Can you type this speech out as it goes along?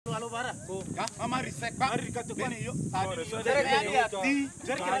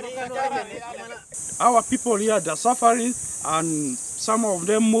Our people here, they're suffering, and some of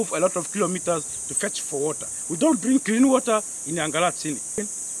them move a lot of kilometers to fetch for water. We don't bring clean water in Angaliacini.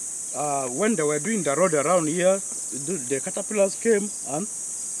 When they were doing the road around here, the caterpillars came and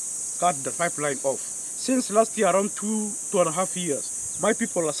cut the pipeline off. Since last year, around 2.5 years, my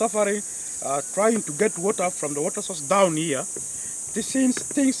people are suffering, trying to get water from the water source down here. Since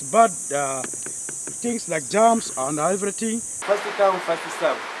things bad, things like jams and everything. First come, first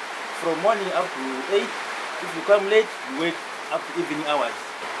serve. From morning up to 8, if you come late, you wait up to evening hours.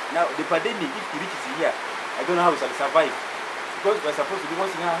 Now the pandemic, if it reaches here, I don't know how we shall survive. Because we're supposed to be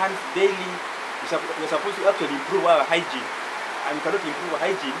washing our hands daily, we're supposed to actually improve our hygiene. And we cannot improve our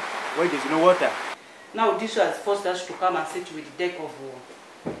hygiene when there's no water. Now this has forced us to come and sit with the deck of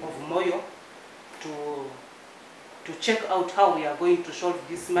Moyo to check out how we are going to solve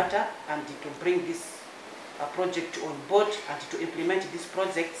this matter and to bring this project on board and to implement this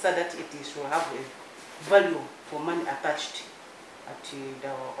project so that it will have a value for money attached at the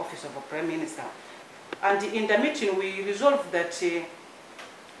office of the Prime Minister. And in the meeting we resolved that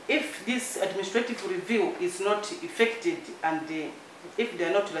if this administrative review is not effected and if they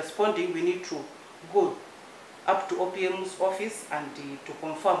are not responding, we need to go up to OPM's office and to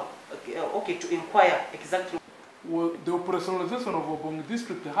confirm, okay, to inquire exactly. Well, the operationalization of Obongi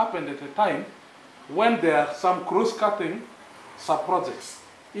district happened at a time when there are some cross-cutting sub-projects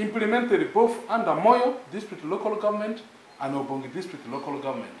implemented both under Moyo district local government and Obongi district local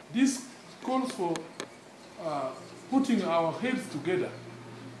government. This calls for putting our heads together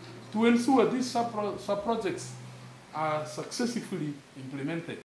to ensure these sub-projects are successfully implemented.